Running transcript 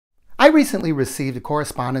I recently received a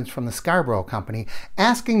correspondence from the Scarborough company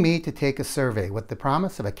asking me to take a survey with the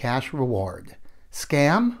promise of a cash reward.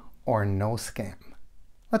 Scam or no scam?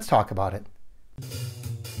 Let's talk about it.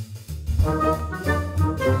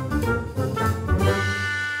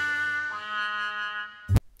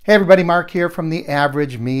 Hey everybody, Mark here from the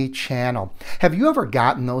Average Me channel. Have you ever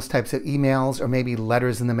gotten those types of emails or maybe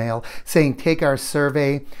letters in the mail saying take our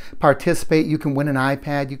survey, participate, you can win an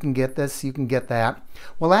iPad, you can get this, you can get that?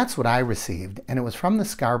 Well, that's what I received, and it was from the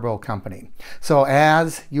Scarborough company. So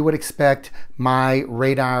as you would expect, my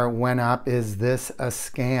radar went up, is this a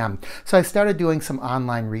scam? So I started doing some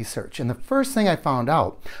online research, and the first thing I found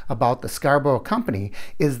out about the Scarborough company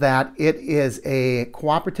is that it is a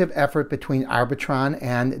cooperative effort between Arbitron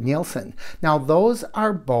and Nielsen. Now, those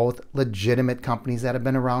are both legitimate companies that have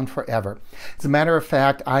been around forever. As a matter of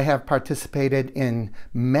fact, I have participated in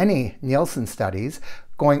many Nielsen studies,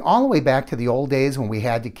 going all the way back to the old days when we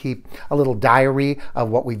had to keep a little diary of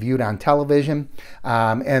what we viewed on television.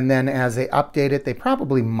 And then as they update it, they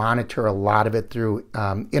probably monitor a lot of it through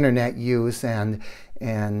internet use and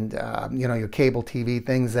your cable TV,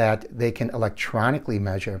 things that they can electronically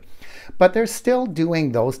measure. But they're still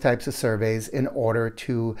doing those types of surveys in order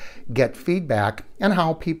to get feedback on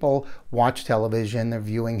how people watch television, their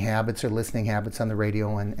viewing habits or listening habits on the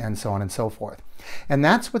radio, and so on and so forth. And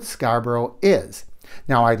that's what Scarborough is.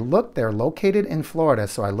 Now, they're located in Florida,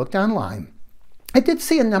 so I looked online. I did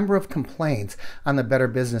see a number of complaints on the Better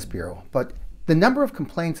Business Bureau, but the number of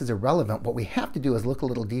complaints is irrelevant. What we have to do is look a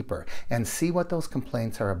little deeper and see what those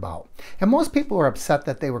complaints are about. And most people were upset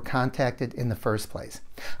that they were contacted in the first place.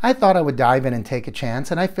 I thought I would dive in and take a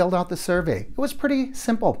chance, and I filled out the survey. It was pretty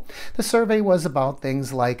simple. The survey was about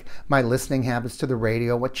things like my listening habits to the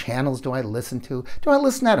radio, what channels do I listen to, do I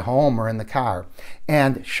listen at home or in the car?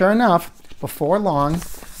 And sure enough, before long,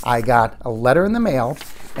 I got a letter in the mail,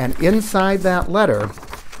 and inside that letter,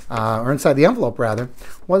 or inside the envelope rather,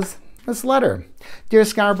 was this letter. Dear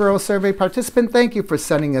Scarborough survey participant, thank you for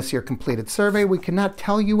sending us your completed survey. We cannot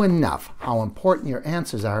tell you enough how important your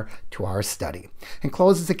answers are to our study.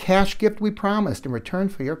 Encloses a cash gift we promised in return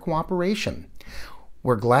for your cooperation.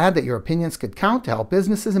 We're glad that your opinions could count to help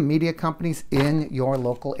businesses and media companies in your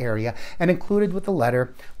local area. And included with the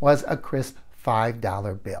letter was a crisp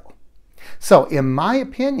 $5 bill. So, in my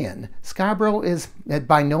opinion, Scarborough is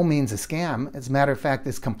by no means a scam. As a matter of fact,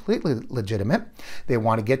 it's completely legitimate. They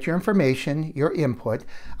want to get your information, your input.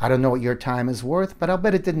 I don't know what your time is worth, but I'll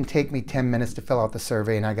bet it didn't take me 10 minutes to fill out the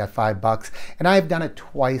survey and I got $5, and I've done it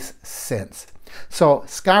twice since. So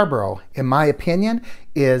Scarborough, in my opinion,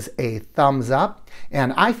 is a thumbs up,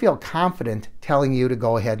 and I feel confident telling you to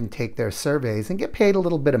go ahead and take their surveys and get paid a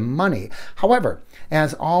little bit of money. However,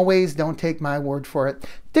 as always, don't take my word for it.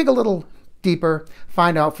 Dig a little deeper,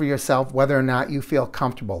 find out for yourself whether or not you feel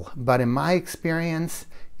comfortable. But in my experience,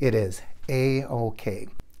 it is A-OK.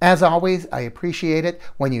 As always, I appreciate it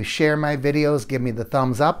when you share my videos, give me the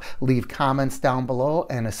thumbs up, leave comments down below,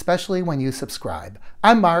 and especially when you subscribe.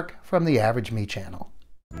 I'm Mark from the Average Me channel.